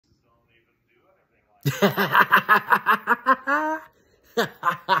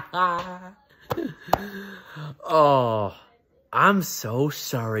Oh, I'm so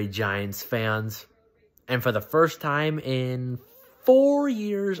sorry, Giants fans. And for the first time in 4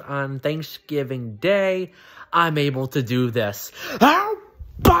 years on Thanksgiving Day, I'm able to do this. How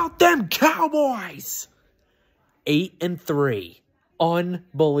about them Cowboys? 8-3.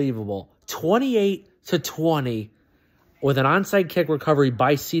 Unbelievable. 28-20 with an onside kick recovery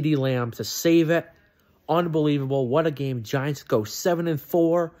by CeeDee Lamb to save it. Unbelievable. What a game. Giants go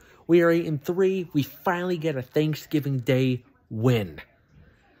 7-4. We are 8-3. We finally get a Thanksgiving Day win.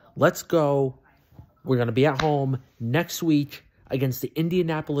 Let's go. We're going to be at home next week against the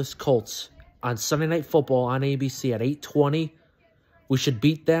Indianapolis Colts on Sunday Night Football on ABC at 8:20. We should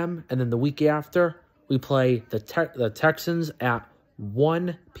beat them. And then the week after, we play the Texans at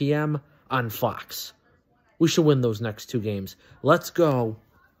 1 p.m. on Fox. We should win those next 2 games. Let's go,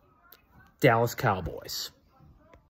 Dallas Cowboys.